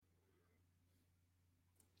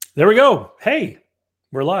There we go. Hey,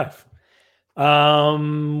 we're live.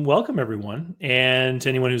 Welcome everyone, and to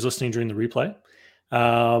anyone who's listening during the replay.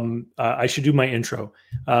 I should do my intro.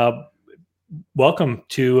 Welcome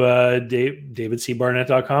to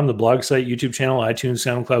davidcbarnett.com, the blog site, YouTube channel, iTunes,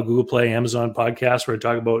 SoundCloud, Google Play, Amazon podcast, where I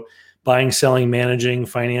talk about buying, selling, managing,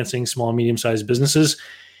 financing small and medium-sized businesses.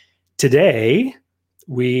 Today,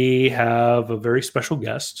 we have a very special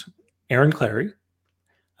guest, Aaron Clarey,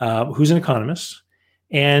 who's an economist.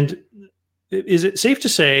 And is it safe to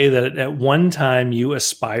say that at one time you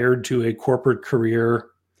aspired to a corporate career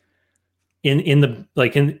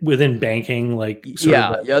within banking,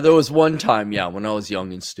 there was one time, when I was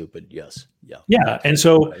young and stupid, yes, and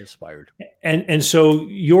so I aspired, and so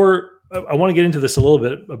I want to get into this a little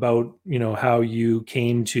bit about how you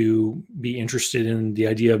came to be interested in the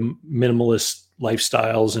idea of minimalist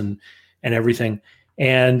lifestyles and everything,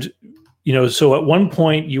 and so at one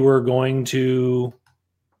point you were going to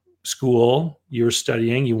school, you were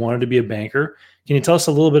studying, you wanted to be a banker. Can you tell us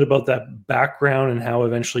a little bit about that background and how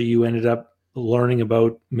eventually you ended up learning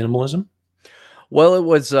about minimalism? Well, it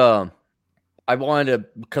was, I wanted to,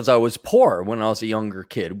 because I was poor when I was a younger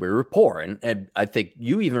kid. We were poor. And I think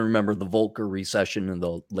you even remember the Volcker recession in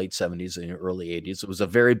the late 70s and early 80s. It was a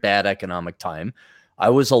very bad economic time.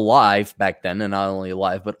 I was alive back then, and not only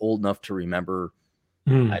alive, but old enough to remember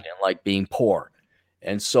I didn't like being poor.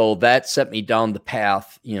 And so that set me down the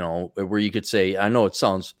path, where you could say, I know it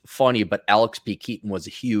sounds funny, but Alex P. Keaton was a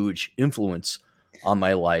huge influence on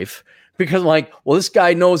my life because I'm like, well, this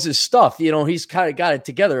guy knows his stuff. He's kind of got it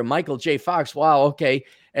together. And Michael J. Fox, wow, okay.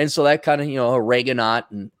 And so that kind of, a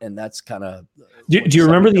Reaganomics, and that's kind of. Do you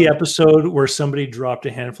remember the episode where somebody dropped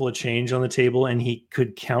a handful of change on the table and he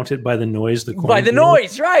could count it by the noise? By the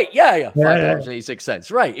noise, right? Yeah.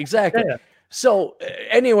 $5.86. Right, exactly. Yeah. So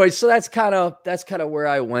anyway, so that's kind of where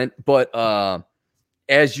I went. But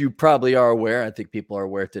as you probably are aware, I think people are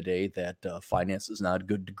aware today that finance is not a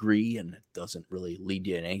good degree and it doesn't really lead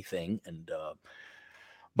you in anything. And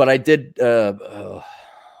but I did, I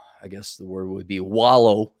guess the word would be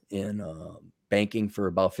wallow in banking for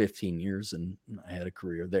about 15 years, and I had a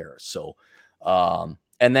career there. So and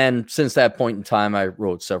then since that point in time, I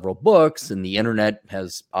wrote several books, and the internet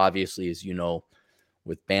has obviously, as you know,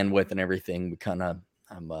 with bandwidth and everything,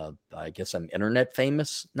 I guess I'm internet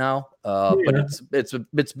famous now. But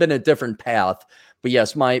it's been a different path. But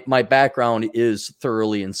yes, my background is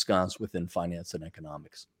thoroughly ensconced within finance and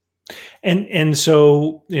economics. And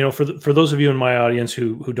so, for those of you in my audience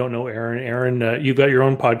who don't know Aaron, you've got your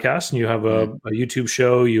own podcast and you have a YouTube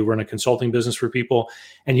show. You run a consulting business for people,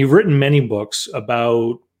 and you've written many books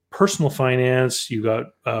about personal finance. You got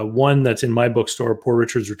one that's in my bookstore, Poor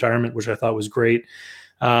Richard's Retirement, which I thought was great.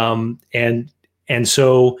 And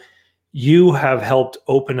so you have helped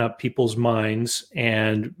open up people's minds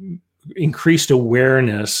and increased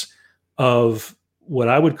awareness of what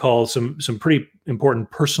I would call some pretty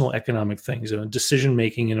important personal economic things, decision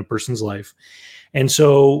making in a person's life. And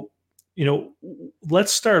so,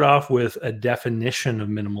 let's start off with a definition of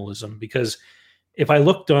minimalism, because if I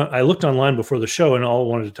looked online before the show, and all I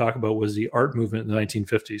wanted to talk about was the art movement in the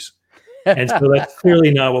 1950s. And so that's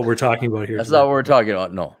clearly not what we're talking about here. That's not what we're talking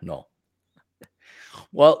about. No.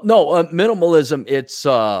 Well, no, minimalism, it's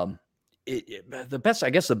the best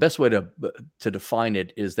way to define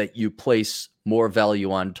it is that you place more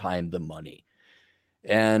value on time than money.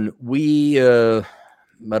 And we,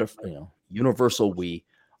 universal we,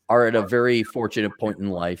 are at a very fortunate point in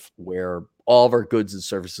life where all of our goods and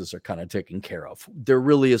services are kind of taken care of. There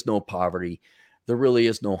really is no poverty. There really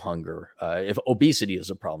is no hunger. If obesity is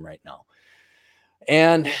a problem right now.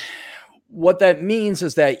 And what that means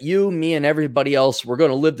is that you, me, and everybody else, we're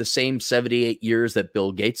going to live the same 78 years that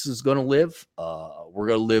Bill Gates is going to live. We're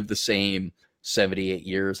going to live the same 78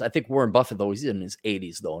 years. I think Warren Buffett, though, he's in his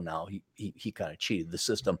 80s, though, now. He kind of cheated the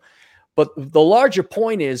system. But the larger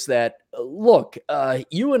point is that, look,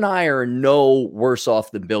 you and I are no worse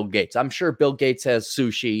off than Bill Gates. I'm sure Bill Gates has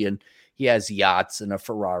sushi and he has yachts and a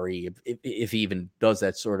Ferrari, if he even does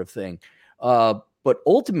that sort of thing. But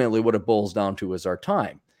ultimately, what it boils down to is our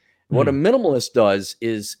time. What a minimalist does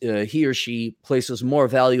is he or she places more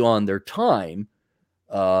value on their time,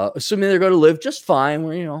 assuming they're going to live just fine.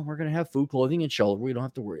 We're going to have food, clothing, and shelter. We don't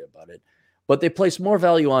have to worry about it. But they place more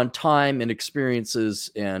value on time and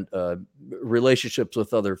experiences and relationships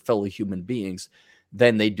with other fellow human beings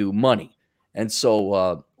than they do money. And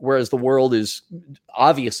so, whereas the world is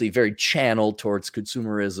obviously very channeled towards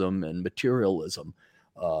consumerism and materialism,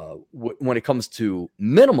 when it comes to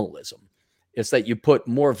minimalism, it's that you put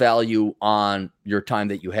more value on your time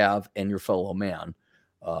that you have and your fellow man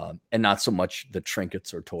and not so much the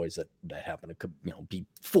trinkets or toys that happen to be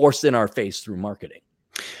forced in our face through marketing.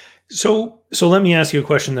 So let me ask you a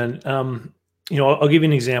question then. I'll give you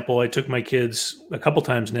an example. I took my kids a couple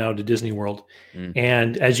times now to Disney World.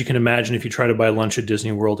 And as you can imagine, if you try to buy lunch at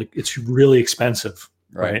Disney World, it's really expensive,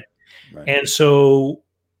 right? And so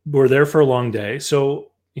we're there for a long day. So,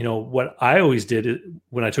 what I always did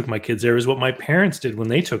when I took my kids there is what my parents did when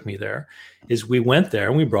they took me there, is we went there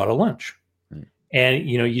and we brought a lunch. And,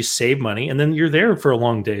 you save money and then you're there for a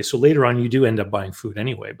long day. So later on, you do end up buying food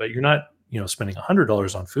anyway, but you're not spending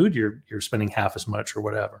 $100 on food, you're spending half as much or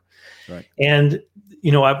whatever. Right. And,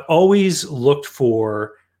 I've always looked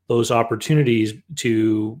for those opportunities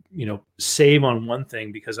to, save on one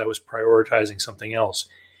thing because I was prioritizing something else.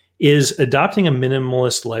 Is adopting a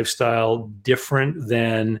minimalist lifestyle different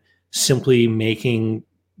than simply making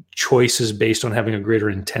choices based on having a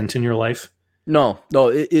greater intent in your life? No,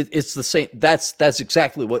 it's the same. That's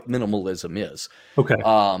exactly what minimalism is. Okay.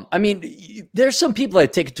 I mean, there's some people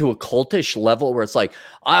that take it to a cultish level where it's like,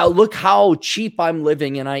 look how cheap I'm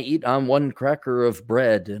living, and I eat on one cracker of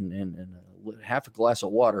bread and half a glass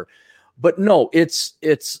of water. But no, it's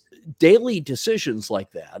daily decisions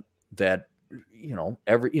like that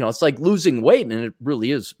it's like losing weight, and it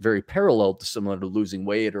really is very parallel to similar to losing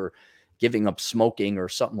weight or giving up smoking or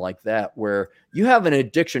something like that, where you have an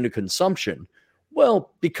addiction to consumption.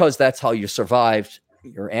 Well, because that's how you survived.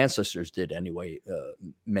 Your ancestors did anyway,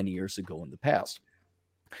 many years ago in the past.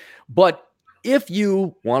 But if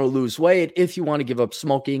you want to lose weight, if you want to give up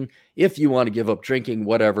smoking, if you want to give up drinking,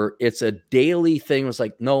 whatever, it's a daily thing. It's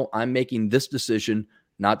like, no, I'm making this decision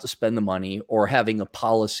not to spend the money, or having a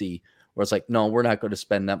policy where it's like, no, we're not going to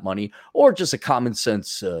spend that money, or just a common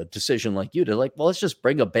sense decision like you did, like, well, let's just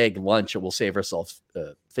bring a bag lunch and we'll save ourselves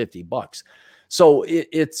 $50. So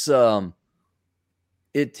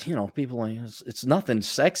people, it's nothing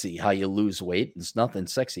sexy how you lose weight. It's nothing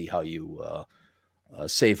sexy how you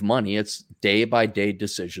save money. It's day by day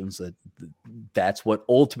decisions that's what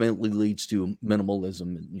ultimately leads to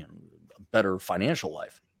minimalism and a better financial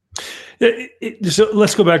life. So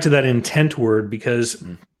let's go back to that intent word, because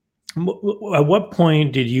at what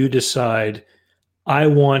point did you decide, I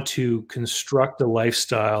want to construct a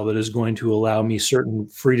lifestyle that is going to allow me certain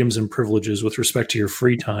freedoms and privileges with respect to your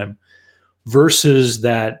free time, versus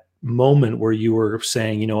that moment where you were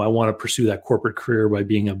saying, I want to pursue that corporate career by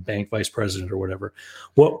being a bank vice president or whatever?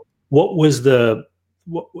 What was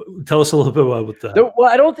tell us a little bit about that. Well,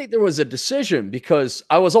 I don't think there was a decision, because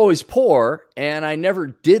I was always poor and I never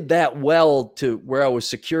did that well to where I was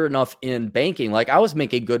secure enough in banking. Like, I was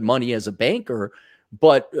making good money as a banker,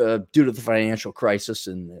 but due to the financial crisis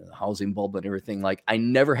and the housing bubble and everything, like, I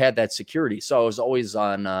never had that security. So I was always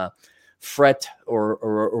on fret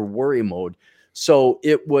or worry mode. So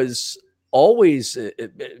it was always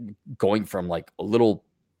going from like a little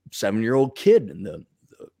 7-year-old kid in the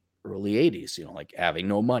early 80s, like having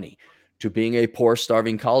no money, to being a poor,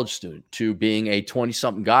 starving college student, to being a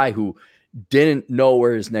 20-something guy who didn't know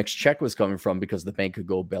where his next check was coming from because the bank could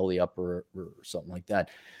go belly up or something like that.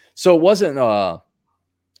 So it wasn't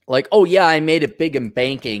like, oh yeah, I made it big in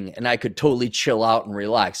banking and I could totally chill out and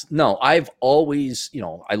relax. No, I've always,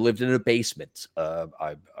 I lived in a basement.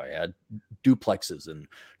 I had duplexes and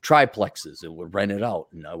triplexes and would rent it out,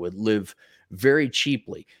 and I would live very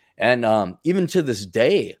cheaply. And even to this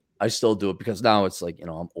day, I still do it, because now it's like,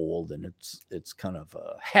 I'm old and it's kind of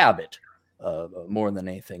a habit more than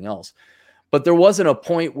anything else. But there wasn't a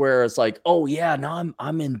point where it's like, oh yeah, now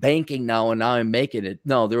I'm in banking now and now I'm making it.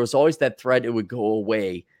 No, there was always that thread. It would go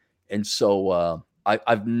away. And so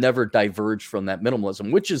I've never diverged from that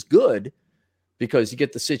minimalism, which is good, because you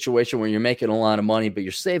get the situation where you're making a lot of money, but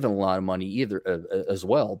you're saving a lot of money either as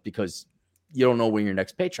well, because you don't know where your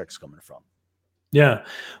next paycheck's coming from. Yeah.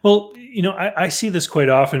 Well, I see this quite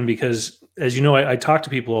often, because, as you know, I talk to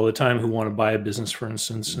people all the time who want to buy a business, for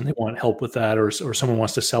instance, and they want help with that, or someone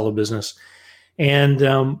wants to sell a business. And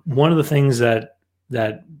one of the things that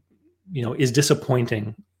is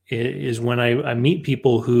disappointing is when I meet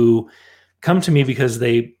people who come to me because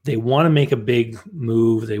they want to make a big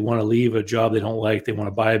move. They want to leave a job they don't like. They want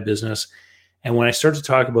to buy a business. And when I start to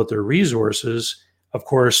talk about their resources, of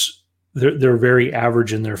course, they're very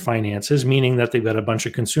average in their finances, meaning that they've got a bunch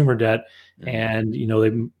of consumer debt, and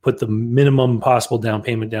they put the minimum possible down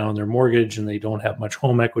payment down on their mortgage, and they don't have much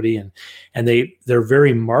home equity, and they're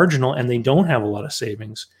very marginal, and they don't have a lot of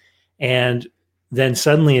savings. And then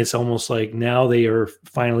suddenly it's almost like now they are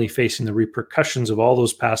finally facing the repercussions of all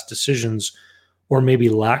those past decisions, or maybe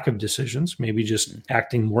lack of decisions, maybe just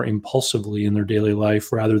acting more impulsively in their daily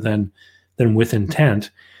life rather than with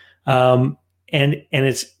intent. And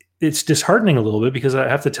it's disheartening a little bit because I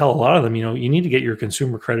have to tell a lot of them, you need to get your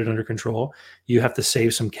consumer credit under control. You have to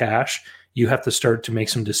save some cash. You have to start to make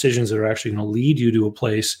some decisions that are actually going to lead you to a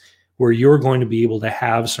place where you're going to be able to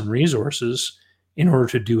have some resources in order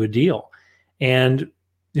to do a deal. And,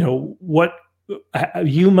 what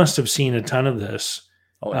you must have seen a ton of this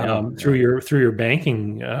through your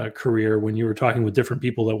banking career when you were talking with different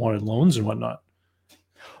people that wanted loans and whatnot.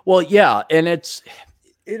 Well, yeah. And it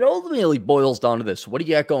ultimately boils down to this. What do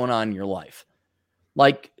you got going on in your life?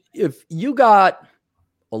 Like if you got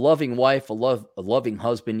a loving wife, a loving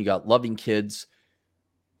husband, you got loving kids,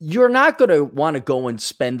 you're not going to want to go and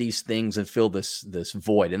spend these things and fill this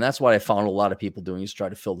void. And that's what I found a lot of people doing, is try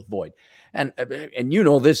to fill the void. And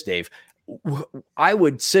this, Dave, I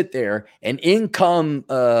would sit there and in come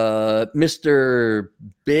Mr.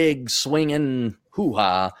 Big swinging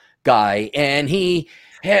hoo-ha guy, and he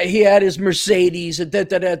had his Mercedes,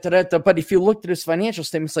 but if you looked at his financial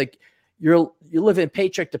statements, like you're living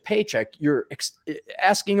paycheck to paycheck. You're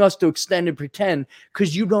asking us to extend and pretend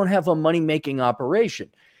because you don't have a money-making operation.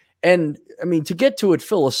 And I mean, to get to it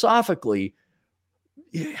philosophically,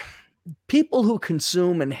 people who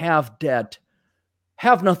consume and have debt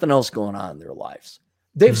have nothing else going on in their lives.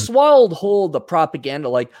 They've swallowed whole the propaganda,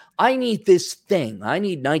 like, I need this thing. I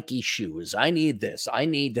need Nike shoes. I need this. I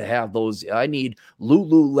need to have those. I need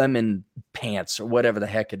Lululemon pants or whatever the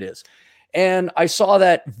heck it is. And I saw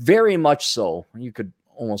that very much so. You could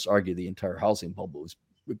almost argue the entire housing bubble was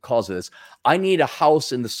because of this. I need a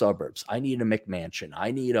house in the suburbs. I need a McMansion.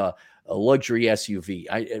 I need a luxury SUV.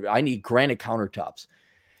 I need granite countertops.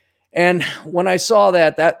 And when I saw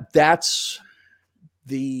that's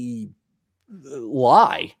the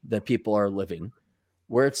lie that people are living,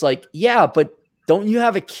 where it's like, yeah, but don't you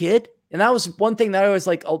have a kid? And that was one thing that I was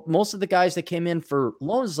like, most of the guys that came in for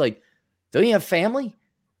loans, like, don't you have family?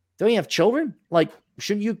 Don't you have children? Like,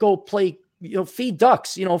 shouldn't you go play, feed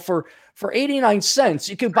ducks, for 89 cents,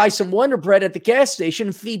 you could buy some Wonder Bread at the gas station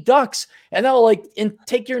and feed ducks, and that'll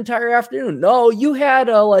take your entire afternoon. No, you had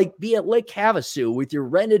to be at Lake Havasu with your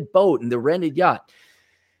rented boat and the rented yacht.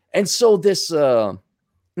 And so this,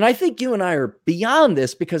 and I think you and I are beyond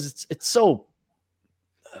this because it's so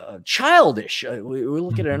childish. We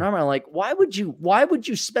look at it and I'm like, why would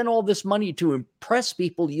you spend all this money to impress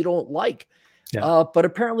people you don't like? Yeah. But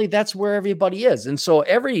apparently that's where everybody is. And so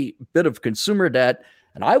every bit of consumer debt,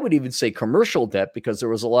 and I would even say commercial debt, because there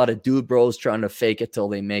was a lot of dude bros trying to fake it till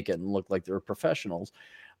they make it and look like they're professionals.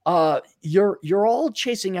 You're all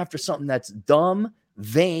chasing after something that's dumb,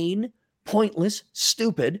 vain, pointless,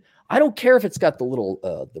 stupid. I don't care if it's got the little,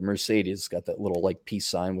 the Mercedes got that little peace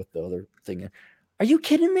sign with the other thing. Are you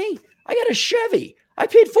kidding me? I got a Chevy. I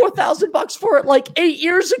paid $4,000 for it 8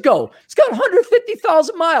 years ago. It's got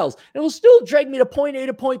 150,000 miles. It will still drag me to point A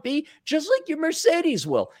to point B, just like your Mercedes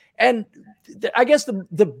will. And I guess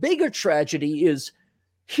the bigger tragedy is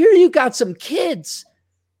here you got some kids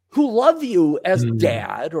who love you as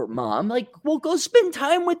dad or mom. Well, go spend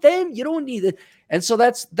time with them. You don't need it. And so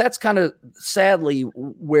that's kind of sadly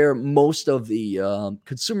where most of the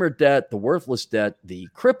consumer debt, the worthless debt, the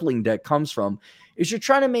crippling debt comes from, is you're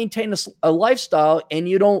trying to maintain a lifestyle and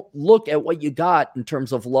you don't look at what you got in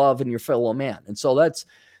terms of love and your fellow man. And so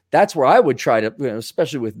that's where I would try to,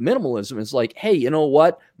 especially with minimalism, is like, hey, you know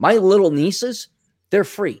what? My little nieces, they're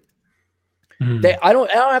free. I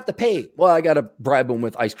don't have to pay. Well, I got to bribe them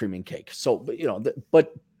with ice cream and cake. So,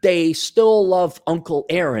 but they still love Uncle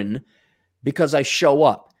Aaron because I show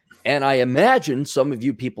up. And I imagine some of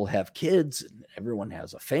you people have kids and everyone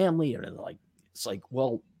has a family, and it's like,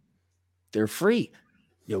 well, they're free.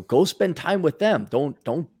 Go spend time with them.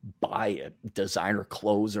 Don't buy a designer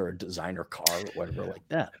clothes or a designer car or whatever like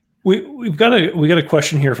that. We got a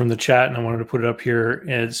question here from the chat, and I wanted to put it up here.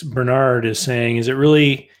 It's Bernard is saying, is it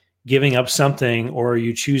really giving up something, or are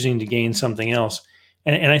you choosing to gain something else?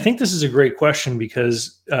 And I think this is a great question,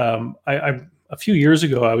 because a few years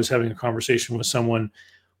ago, I was having a conversation with someone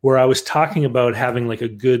where I was talking about having a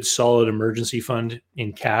good solid emergency fund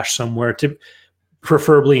in cash somewhere,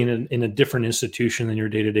 preferably in a different institution than your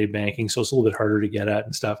day-to-day banking. So it's a little bit harder to get at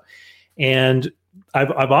and stuff. And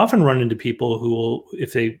I've often run into people who will,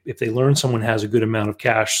 if they learn someone has a good amount of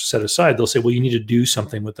cash set aside, they'll say, well, you need to do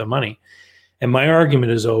something with the money. And my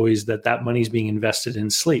argument is always that money is being invested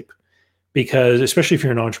in sleep, because especially if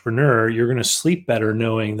you're an entrepreneur, you're going to sleep better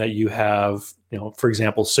knowing that you have, for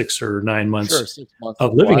example, 6 or 9 months,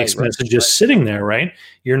 of living expenses just sitting there, right?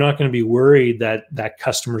 You're not going to be worried that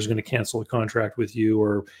customer is going to cancel a contract with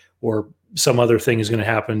you, or some other thing is going to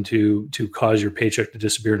happen to cause your paycheck to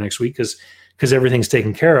disappear next week because everything's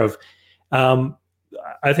taken care of.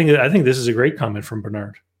 I think this is a great comment from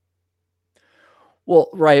Bernard. Well,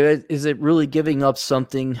 right. Is it really giving up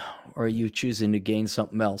something, or are you choosing to gain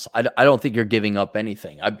something else? I don't think you're giving up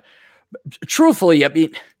anything. Truthfully, I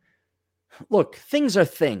mean, look, things are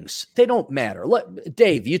things. They don't matter.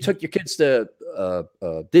 Dave, you took your kids to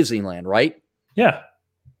Disneyland, right? Yeah.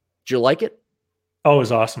 Did you like it? Oh, it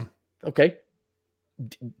was awesome. Okay.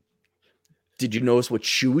 Did you notice what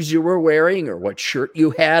shoes you were wearing or what shirt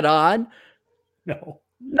you had on? No.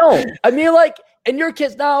 I mean, like, and your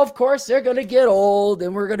kids now, of course, they're going to get old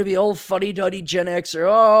and we're going to be old fuddy-duddy Gen Xer.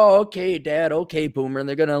 Oh, okay, dad. Okay, boomer. And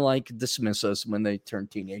they're going to like dismiss us when they turn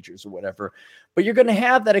teenagers or whatever. But you're going to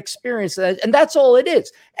have that experience. And that's all it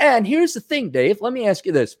is. And here's the thing, Dave. Let me ask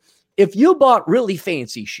you this. If you bought really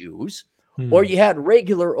fancy shoes or you had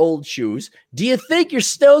regular old shoes, do you think you're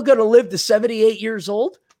still going to live to 78 years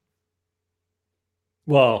old?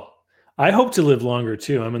 Well, I hope to live longer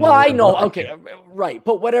too. I know. Okay. Right.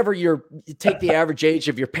 But whatever you take the average age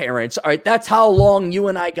of your parents. All right. That's how long you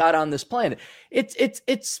and I got on this planet.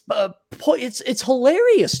 It's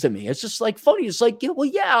hilarious to me. It's just like funny. It's like, well,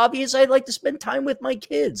 yeah, obviously I'd like to spend time with my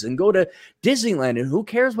kids and go to Disneyland, and who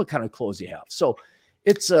cares what kind of clothes you have. So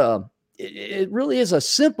it really is a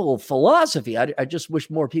simple philosophy. I just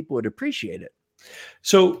wish more people would appreciate it.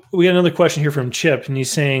 So we got another question here from Chip, and he's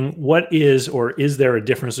saying, what is, or is there a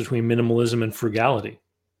difference between minimalism and frugality?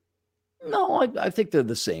 No, I think they're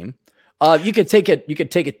the same. You could take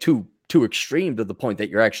it too extreme to the point that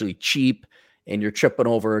you're actually cheap and you're tripping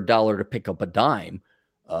over $1 to pick up a dime.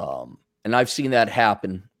 And I've seen that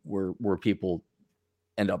happen where people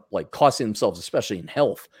end up like costing themselves, especially in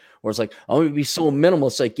health, where it's like, I'm going to be so minimal.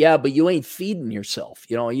 It's like, yeah, but you ain't feeding yourself.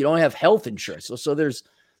 You don't have health insurance. So there's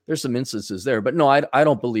some instances there, but no, I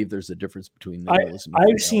don't believe there's a difference between minimalism.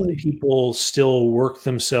 I've seen people still work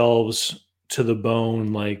themselves to the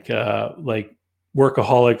bone, like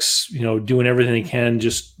workaholics, doing everything they can,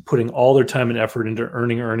 just putting all their time and effort into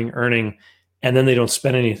earning, and then they don't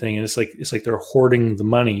spend anything, and it's like they're hoarding the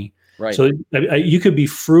money. Right. So you could be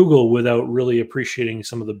frugal without really appreciating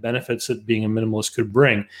some of the benefits that being a minimalist could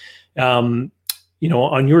bring. On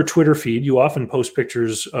your Twitter feed, you often post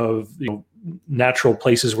pictures of natural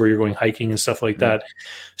places where you're going hiking and stuff like that.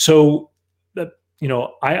 So that,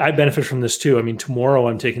 I benefit from this too. I mean, tomorrow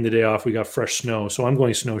I'm taking the day off. We got fresh snow, so I'm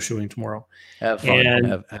going snowshoeing tomorrow. Have fun. And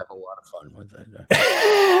have a lot of fun with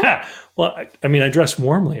it. Well, I dress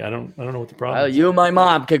warmly. I don't know what the problem is. You and my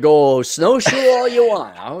mom could go snowshoe all you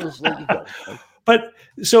want. I'll just let you go. But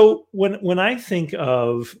so when I think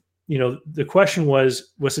of, the question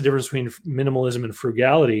was, what's the difference between minimalism and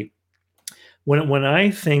frugality? When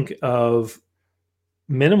I think of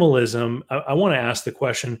minimalism, I want to ask the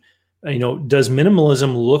question, does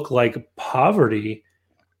minimalism look like poverty,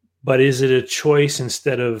 but is it a choice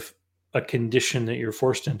instead of a condition that you're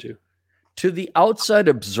forced into? To the outside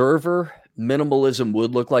observer, minimalism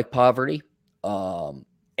would look like poverty.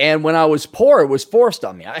 And when I was poor, it was forced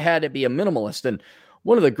on me. I had to be a minimalist. And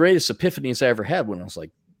one of the greatest epiphanies I ever had when I was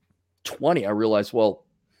like 20, I realized, well,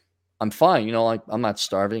 I'm fine. I'm not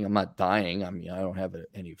starving. I'm not dying. I mean, I don't have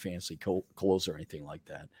any fancy clothes or anything like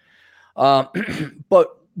that.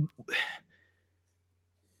 But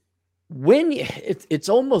when it's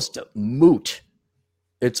almost moot,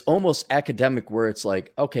 it's almost academic, where it's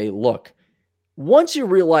like, okay, look, once you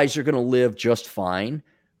realize you're going to live just fine,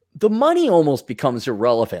 the money almost becomes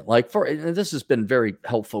irrelevant. Like and this has been very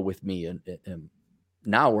helpful with me, and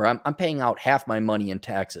now where I'm paying out half my money in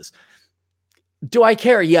taxes. Do I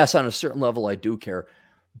care? Yes, on a certain level, I do care,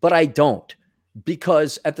 but I don't,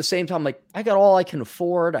 because at the same time, like, I got all I can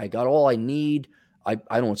afford. I got all I need. I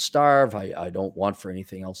don't starve. I don't want for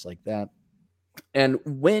anything else like that. And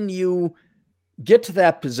when you get to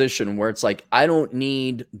that position where it's like, I don't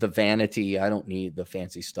need the vanity, I don't need the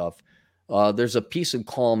fancy stuff, there's a peace and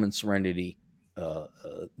calm and serenity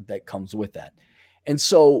that comes with that. And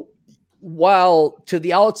so while to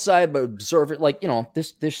the outside observer, like,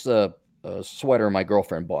 this sweater my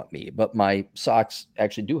girlfriend bought me, but my socks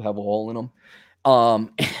actually do have a hole in them.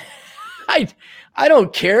 I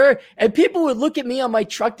don't care. And people would look at me on my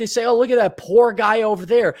truck. They say, oh, look at that poor guy over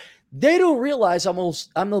there. They don't realize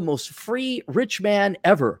I'm the most free rich man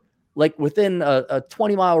ever, like within a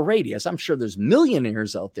 20-mile radius. I'm sure there's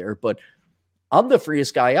millionaires out there, but I'm the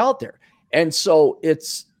freest guy out there. And so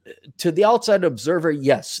it's, to the outside observer,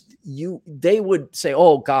 yes, they would say,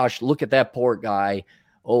 oh gosh, look at that poor guy.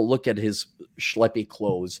 Oh, look at his schleppy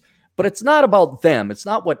clothes. But it's not about them. It's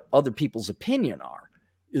not what other people's opinion are.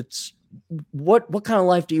 It's what kind of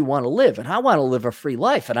life do you want to live? And I want to live a free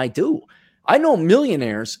life, and I do. I know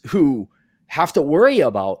millionaires who have to worry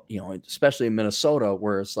about, especially in Minnesota,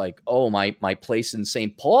 where it's like, oh, my place in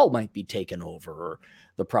St. Paul might be taken over, or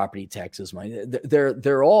the property taxes money.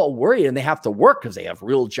 They're all worried, and they have to work because they have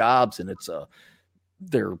real jobs, and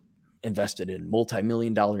they're invested in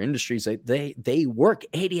multi-million-dollar industries. They work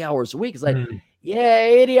 80 hours a week. It's like, yeah,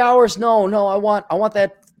 80 hours. No, I want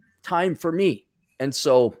that time for me. And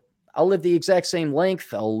so I'll live the exact same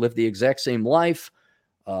length. I'll live the exact same life.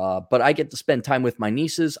 But I get to spend time with my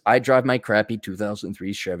nieces. I drive my crappy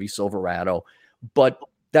 2003 Chevy Silverado, but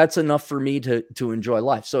that's enough for me to enjoy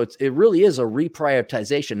life. So it really is a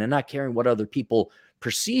reprioritization and not caring what other people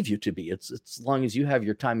perceive you to be. It's as long as you have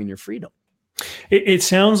your time and your freedom. It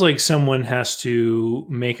sounds like someone has to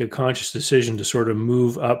make a conscious decision to sort of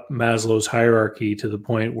move up Maslow's hierarchy to the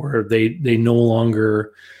point where they no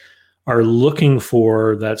longer are looking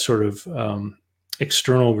for that sort of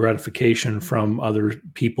external gratification from other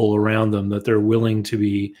people around them, that they're willing to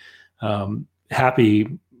be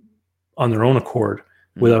happy on their own accord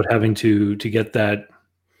without having to get that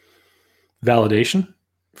validation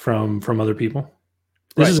from other people.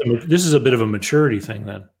 This is a bit of a maturity thing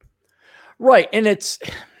then. Right. And it's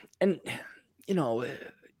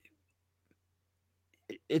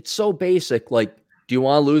so basic. Like, do you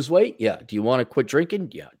want to lose weight? Yeah. Do you want to quit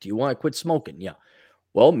drinking? Yeah. Do you want to quit smoking? Yeah.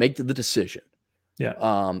 Well, make the decision.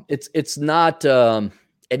 Yeah. It's not, and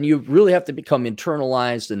you really have to become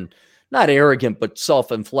internalized and not arrogant, but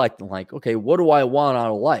self-inflect and like, okay, what do I want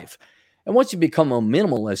out of life? And once you become a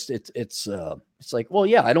minimalist, it's like, well,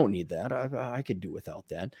 yeah, I don't need that. I could do without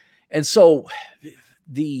that. And so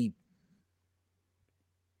the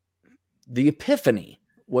epiphany,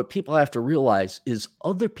 what people have to realize is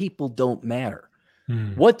other people don't matter.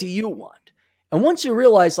 What do you want? And once you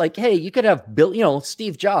realize, like, hey, you could have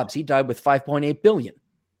Steve Jobs, he died with 5.8 billion.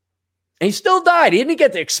 And he still died. He didn't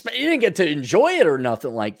get to enjoy it or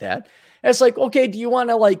nothing like that. And it's like, okay, do you want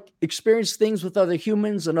to like experience things with other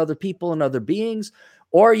humans and other people and other beings?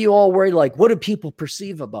 Or are you all worried, like, what do people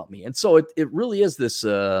perceive about me? And so it really is this,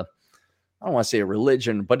 I don't want to say a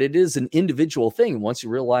religion, but it is an individual thing. Once you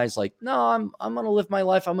realize, like, no, I'm going to live my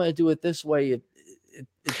life, I'm going to do it this way.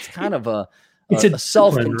 It's kind of a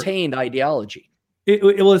self-contained ideology.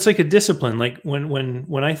 It's like a discipline. Like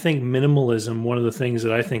when I think minimalism, one of the things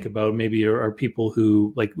that I think about maybe are people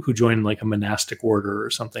who join like a monastic order or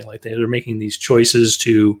something like that. They're making these choices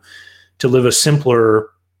to live a simpler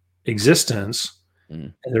existence.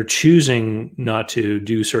 And they're choosing not to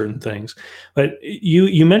do certain things. But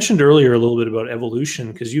you mentioned earlier a little bit about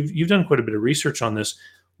evolution, because you've done quite a bit of research on this.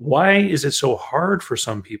 Why is it so hard for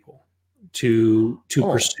some people to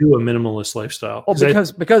pursue a minimalist lifestyle?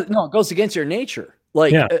 Because no, it goes against your nature.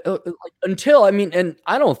 Like, until, I mean, and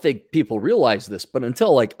I don't think people realize this, but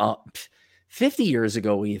until like 50 years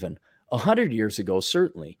ago, even 100 years ago,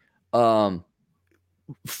 certainly,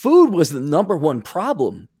 food was the number one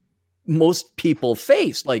problem most people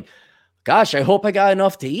face. Like, gosh, I hope I got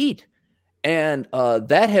enough to eat. And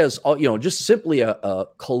that has, just simply a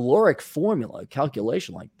caloric formula,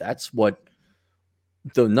 calculation. Like, that's what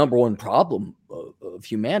the number one problem of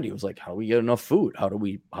humanity was. Like, how do we get enough food? How do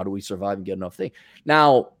we survive and get enough things?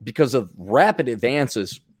 Now, because of rapid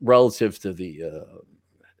advances relative to the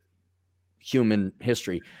human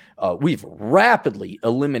history, we've rapidly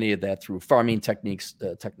eliminated that through farming techniques,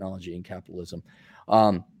 technology, and capitalism.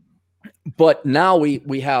 But now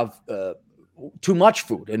we have too much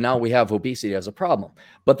food, and now we have obesity as a problem.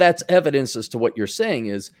 But that's evidence as to what you're saying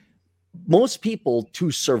is most people,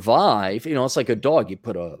 to survive, it's like a dog. You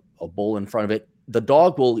put a bowl in front of it, the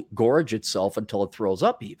dog will gorge itself until it throws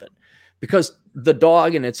up, even because the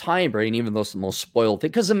dog in its hindbrain, even though it's the most spoiled thing,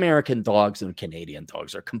 because American dogs and Canadian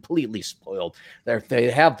dogs are completely spoiled.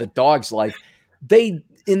 They have the dog's life.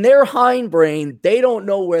 In their hindbrain, they don't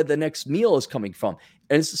know where the next meal is coming from.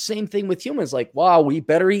 And it's the same thing with humans. Like, wow, we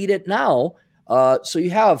better eat it now. So you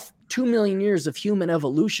have 2 million years of human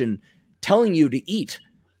evolution telling you to eat,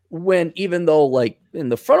 when even though, like, in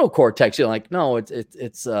the frontal cortex, you're like, no,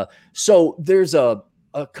 it's so there's a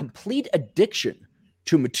complete addiction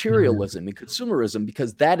to materialism and consumerism,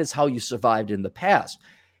 because that is how you survived in the past.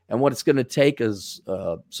 And what it's going to take is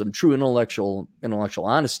some true intellectual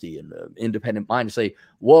honesty and independent mind to say,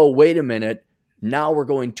 whoa, wait a minute. Now we're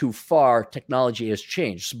going too far. Technology has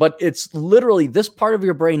changed. But it's literally this part of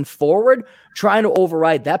your brain forward trying to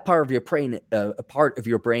override that part of your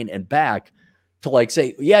brain, and back to, like,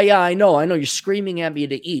 say, yeah, I know you're screaming at me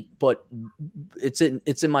to eat, but it's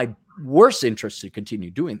in my worst interest to continue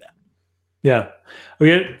doing that. Yeah. We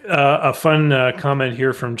get a fun comment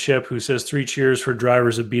here from Chip, who says 3 cheers for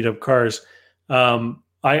drivers of beat up cars.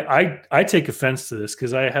 I take offense to this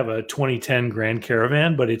because I have a 2010 Grand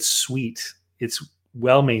Caravan, but it's sweet. It's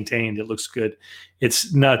well maintained. It looks good.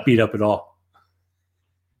 It's not beat up at all.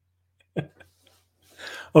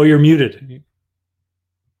 Oh, you're muted.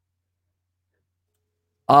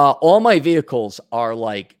 All my vehicles are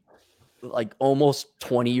like almost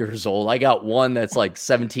 20 years old. I got one that's like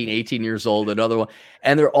 17, 18 years old, another one,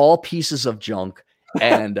 and they're all pieces of junk.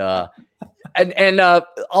 And I'll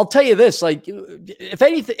tell you this, like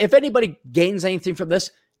if anybody gains anything from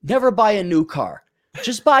this, never buy a new car.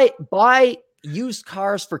 Just buy used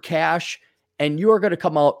cars for cash, and you are going to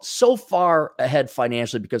come out so far ahead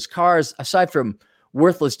financially, because cars, aside from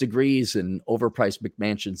worthless degrees and overpriced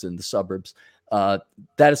McMansions in the suburbs,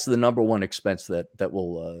 that is the number one expense that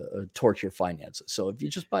will torch your finances. So if you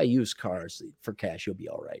just buy used cars for cash, you'll be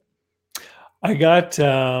all right. I got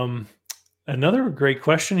another great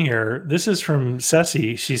question here. This is from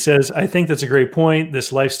Ceci. She says, I think that's a great point.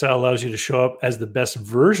 This lifestyle allows you to show up as the best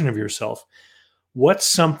version of yourself. What's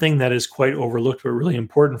something that is quite overlooked but really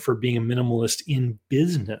important for being a minimalist in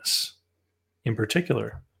business in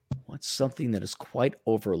particular? What's something that is quite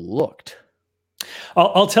overlooked?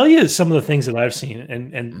 I'll tell you some of the things that I've seen,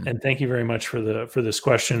 and thank you very much for this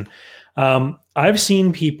question. I've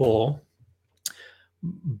seen people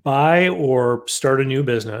buy or start a new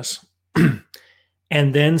business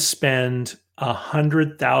and then spend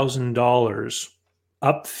 $100,000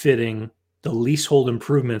 upfitting the leasehold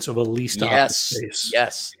improvements of a leased office space.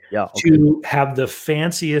 Yes. Yeah. Okay. To have the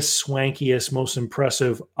fanciest, swankiest, most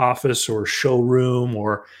impressive office or showroom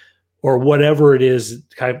or whatever it is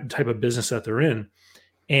type of business that they're in.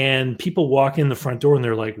 And people walk in the front door and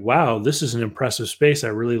they're like, wow, this is an impressive space. I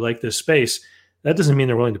really like this space. That doesn't mean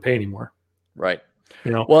they're willing to pay anymore. Right.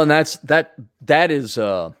 You know? Well, and that is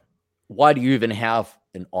why do you even have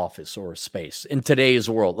an office or a space in today's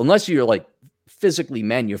world? Unless you're like physically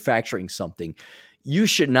manufacturing something, you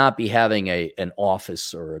should not be having an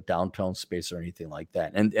office or a downtown space or anything like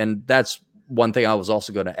that. And that's one thing I was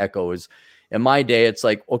also going to echo is, in my day, it's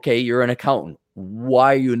like, okay, you're an accountant.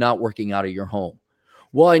 Why are you not working out of your home?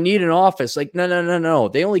 Well, I need an office. Like, no.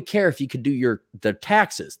 They only care if you can do the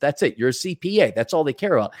taxes. That's it. You're a CPA. That's all they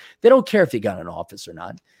care about. They don't care if you got an office or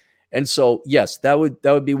not. And so, yes, that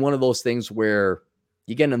would be one of those things where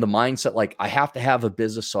you get in the mindset, like, I have to have a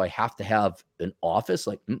business, so I have to have an office.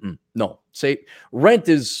 Like, no. Say rent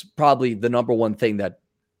is probably the number one thing that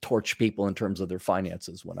torch people in terms of their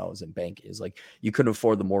finances. When I was in banking, is like, you couldn't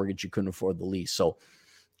afford the mortgage, you couldn't afford the lease. So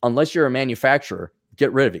unless you're a manufacturer,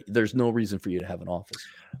 get rid of it. There's no reason for you to have an office.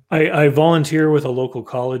 I volunteer with a local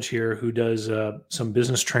college here who does some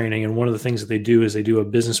business training. And one of the things that they do is they do a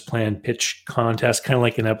business plan pitch contest, kind of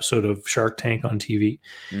like an episode of Shark Tank on TV.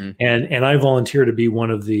 And I volunteer to be one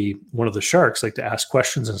of the sharks, like to ask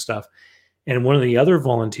questions and stuff. And one of the other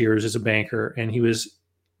volunteers is a banker, and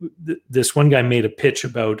this one guy made a pitch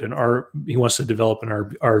about he wants to develop an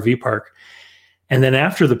RV park. And then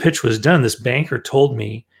after the pitch was done, this banker told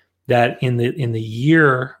me that in the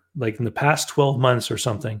year, like in the past 12 months or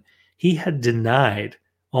something, he had denied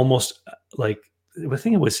almost, like, I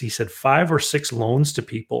think it was, he said 5 or 6 loans to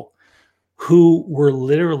people who were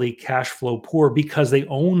literally cash flow poor because they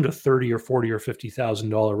owned a $30 or $40 or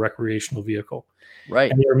 $50,000 recreational vehicle.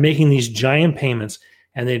 Right. And they were making these giant payments,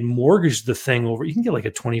 and they'd mortgaged the thing over. You can get like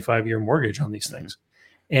a 25-year mortgage on these things.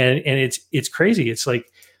 And it's crazy. It's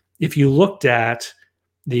like, if you looked at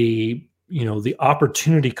the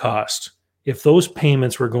opportunity cost, if those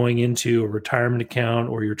payments were going into a retirement account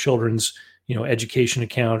or your children's, education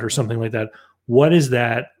account or something like that, what is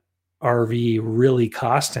that RV really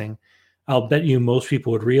costing? I'll bet you most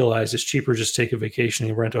people would realize it's cheaper just take a vacation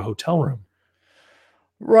and rent a hotel room.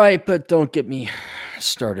 Right. But don't get me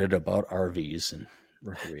started about RVs and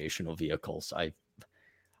recreational vehicles.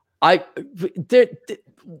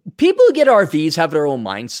 People who get RVs have their own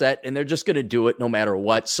mindset, and they're just going to do it no matter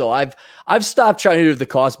what. So I've stopped trying to do the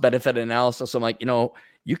cost benefit analysis. I'm like,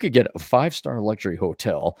 you could get a 5-star luxury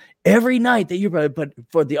hotel every night that but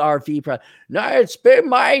for the RV. No, it's been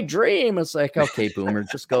my dream. It's like, okay, boomer,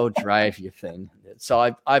 just go drive your thing.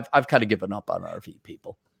 So I've kind of given up on RV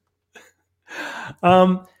people.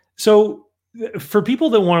 So for people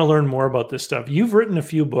that want to learn more about this stuff, you've written a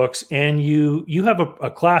few books, and you have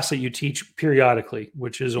a class that you teach periodically,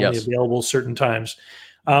 which is only available certain times.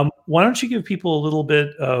 Why don't you give people a little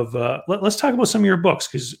bit of, let's talk about some of your books,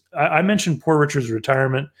 because I mentioned Poor Richard's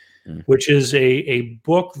Retirement, which is a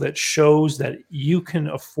book that shows that you can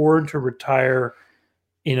afford to retire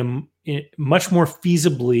in much more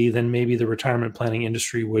feasibly than maybe the retirement planning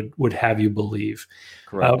industry would have you believe.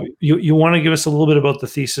 Correct. You want to give us a little bit about the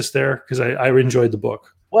thesis there? Because I enjoyed the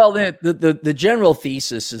book. Well, the general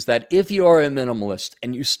thesis is that if you are a minimalist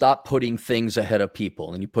and you stop putting things ahead of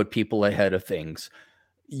people and you put people ahead of things,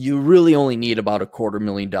 you really only need about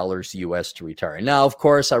 $250,000 US to retire. Now, of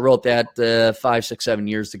course, I wrote that 5, 6, 7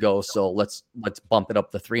 years ago. So let's bump it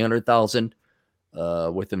up to 300,000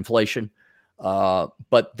 with inflation.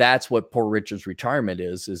 But that's what Poor Richard's retirement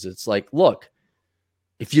is it's like, look,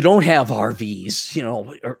 if you don't have RVs,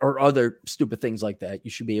 or other stupid things like that,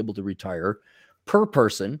 you should be able to retire per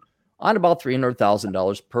person on about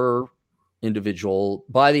 $300,000 per individual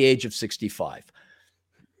by the age of 65.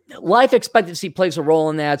 Life expectancy plays a role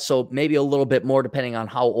in that, so maybe a little bit more depending on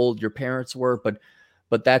how old your parents were,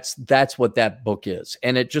 but that's what that book is.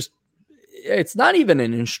 And it's not even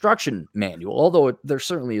an instruction manual, although there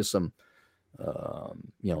certainly is some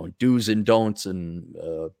do's and don'ts and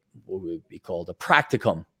what would be called a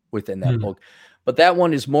practicum within that book. But that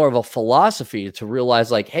one is more of a philosophy to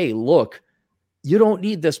realize, like, hey, look, you don't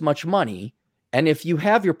need this much money. And if you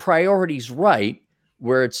have your priorities right,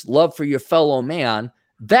 where it's love for your fellow man,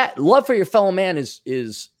 that love for your fellow man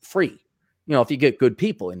is free, if you get good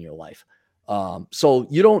people in your life. So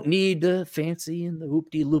you don't need the fancy and the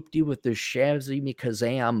hoopty-loopty with the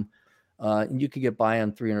shazzy-me-kazam. You could get by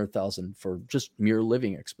on 300,000 for just mere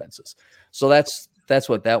living expenses. So that's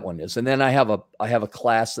what that one is. And then I have a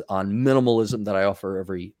class on minimalism that I offer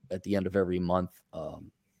at the end of every month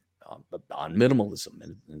on minimalism.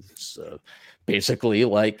 And it's basically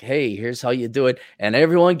like, hey, here's how you do it. And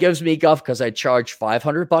everyone gives me guff because I charge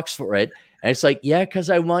 $500 for it. And it's like, yeah, because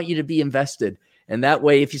I want you to be invested. And that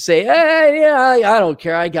way, if you say, hey, yeah, I don't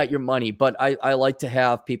care, I got your money. But I like to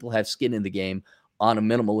have people have skin in the game on a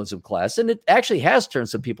minimalism class. And it actually has turned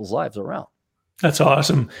some people's lives around. That's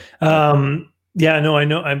awesome. Yeah, no, I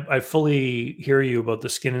know. I fully hear you about the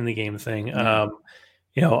skin in the game thing.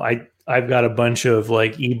 I've got a bunch of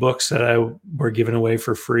like ebooks that were given away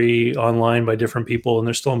for free online by different people, and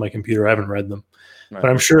they're still on my computer. I haven't read them, but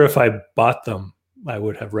I'm sure if I bought them, I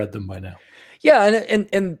would have read them by now. Yeah,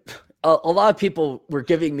 and a lot of people were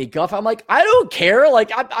giving me guff. I'm like, I don't care.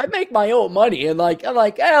 Like, I make my own money, and I'm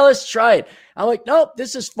like, hey, let's try it. I'm like, nope,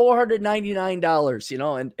 this is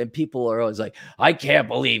 $499, and people are always like, I can't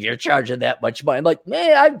believe you're charging that much money. I'm like,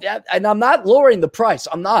 man, and I'm not lowering the price.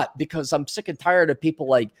 I'm not, because I'm sick and tired of people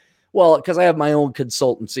like, well, because I have my own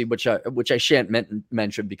consultancy, which I shan't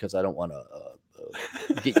mention because I don't want to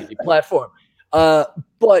get you the platform.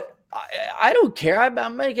 But I don't care.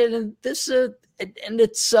 I'm making this, and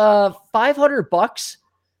it's $500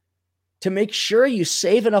 to make sure you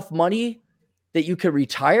save enough money that you can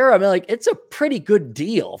retire. I mean, like, it's a pretty good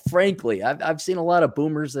deal, frankly. I've seen a lot of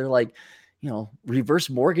boomers. They're like, reverse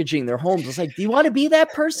mortgaging their homes. It's like, do you want to be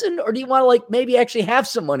that person, or do you want to like maybe actually have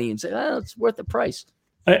some money and say, it's worth the price?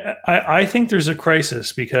 I think there's a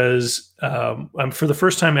crisis because for the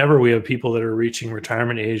first time ever, we have people that are reaching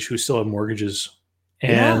retirement age who still have mortgages,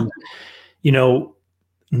 and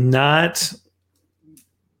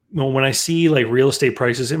when I see like real estate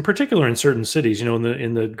prices, in particular in certain cities,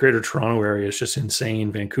 in the greater Toronto area, it's just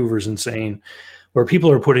insane. Vancouver's insane, where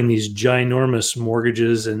people are putting these ginormous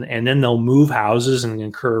mortgages and then they'll move houses and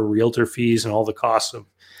incur realtor fees and all the costs of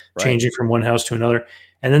changing from one house to another.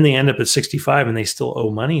 And then they end up at 65 and they still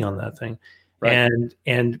owe money on that thing. Right.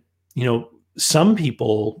 And some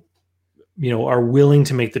people, are willing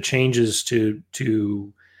to make the changes to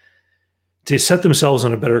set themselves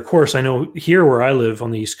on a better course. I know here where I live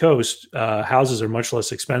on the East Coast, houses are much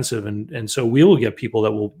less expensive. And so we will get people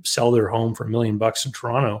that will sell their home for $1 million in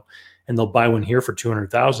Toronto and they'll buy one here for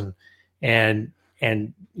 200,000. And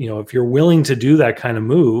if you're willing to do that kind of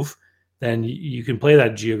move, then you can play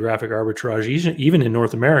that geographic arbitrage, even in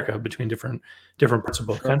North America, between different parts of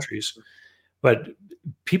both countries. But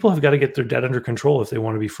people have got to get their debt under control if they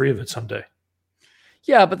want to be free of it someday.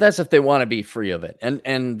 Yeah, but that's if they want to be free of it.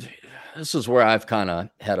 And this is where I've kind of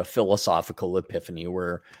had a philosophical epiphany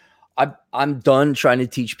where I'm done trying to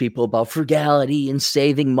teach people about frugality and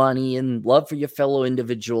saving money and love for your fellow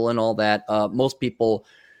individual and all that. Most people,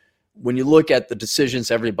 when you look at the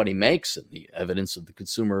decisions everybody makes and the evidence of the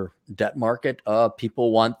consumer debt market,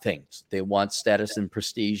 people want things. They want status and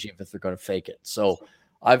prestige, even if they're going to fake it. So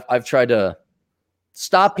I've tried to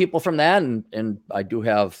stop people from that, and I do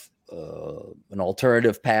have an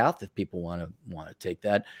alternative path if people want to take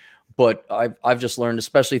that. But I've just learned,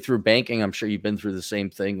 especially through banking, I'm sure you've been through the same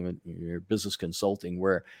thing with your business consulting,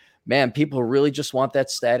 where, man, people really just want that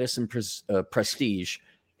status and prestige.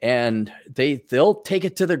 And they'll take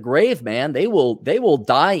it to the grave, man. They will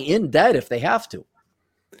die in debt if they have to.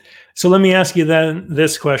 So let me ask you then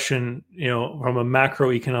this question, from a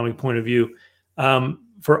macroeconomic point of view,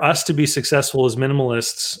 for us to be successful as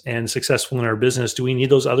minimalists and successful in our business, do we need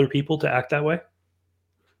those other people to act that way?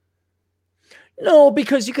 No,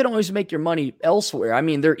 because you can always make your money elsewhere. I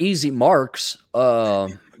mean, they're easy marks.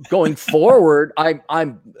 Going forward,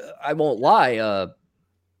 I won't lie.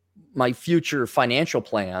 My future financial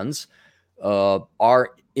plans are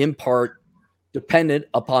in part dependent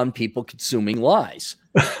upon people consuming lies.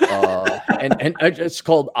 And it's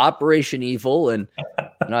called Operation Evil, and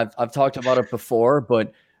I've talked about it before,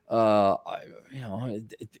 but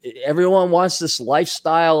everyone wants this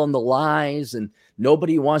lifestyle and the lies, and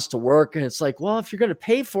nobody wants to work. And it's like, well, if you're going to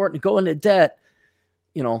pay for it and go into debt,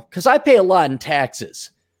 because I pay a lot in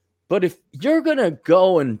taxes, but if you're going to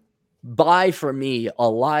go and buy from me a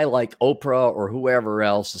lie like Oprah or whoever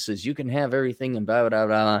else that says you can have everything and blah, blah,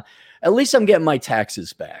 blah, at least I'm getting my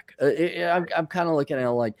taxes back. I'm kind of looking at it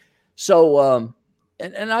like, so,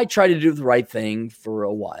 and I tried to do the right thing for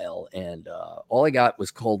a while, and all I got was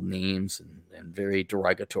called names and very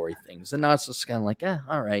derogatory things. And now it's just kind of like,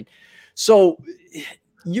 all right. So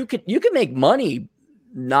you can make money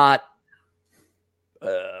not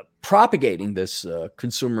propagating this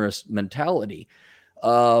consumerist mentality.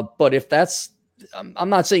 But if that's, I'm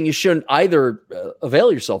not saying you shouldn't either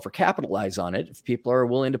avail yourself or capitalize on it if people are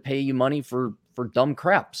willing to pay you money for dumb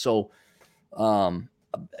crap. So,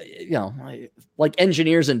 like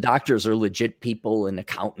engineers and doctors are legit people, and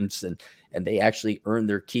accountants, and they actually earn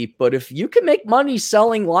their keep. But if you can make money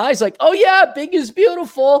selling lies like, oh yeah, big is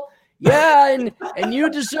beautiful. Yeah. And you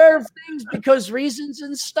deserve things because reasons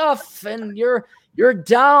and stuff. And you're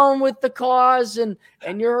down with the cause, and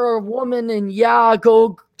you're a woman, and yeah,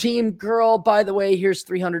 go team girl. By the way, here's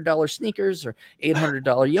 $300 sneakers or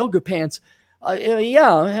 $800 yoga pants.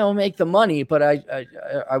 He'll make the money, but I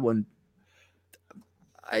wouldn't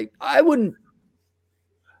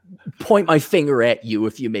point my finger at you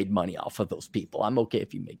if you made money off of those people. I'm okay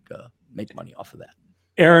if you make money off of that.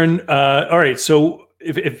 Aaron, all right. So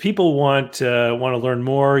if people want to learn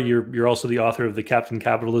more, you're also the author of the Captain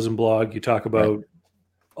Capitalism blog. You talk about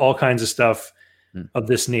all kinds of stuff of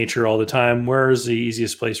this nature all the time. Where is the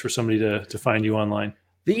easiest place for somebody to find you online?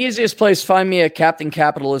 The easiest place, find me at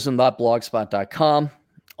captaincapitalism.blogspot.com.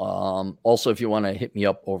 Also, if you want to hit me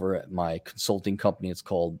up over at my consulting company, it's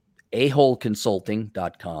called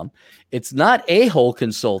aholeconsulting.com. It's not a-hole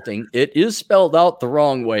consulting. It is spelled out the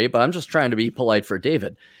wrong way, but I'm just trying to be polite for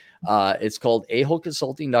David. It's called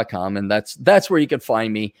aholeconsulting.com, and that's where you can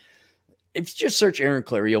find me. If you just search Aaron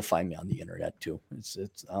Clarey, you'll find me on the internet too.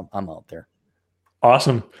 I'm out there.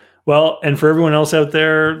 Awesome. Well, and for everyone else out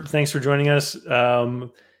there, thanks for joining us.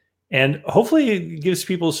 And hopefully it gives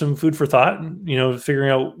people some food for thought,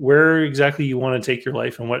 figuring out where exactly you want to take your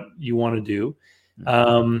life and what you want to do.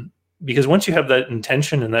 Because once you have that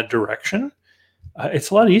intention and that direction,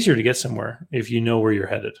 it's a lot easier to get somewhere if you know where you're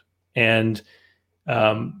headed. And,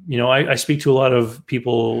 I speak to a lot of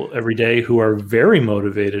people every day who are very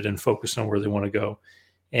motivated and focused on where they want to go.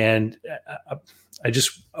 And I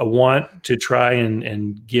want to try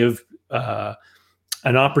and give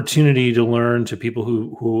an opportunity to learn to people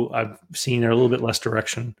who I've seen are a little bit less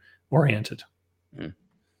direction oriented.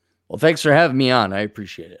 Well, thanks for having me on. I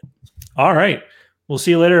appreciate it. All right. We'll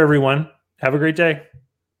see you later, everyone. Have a great day.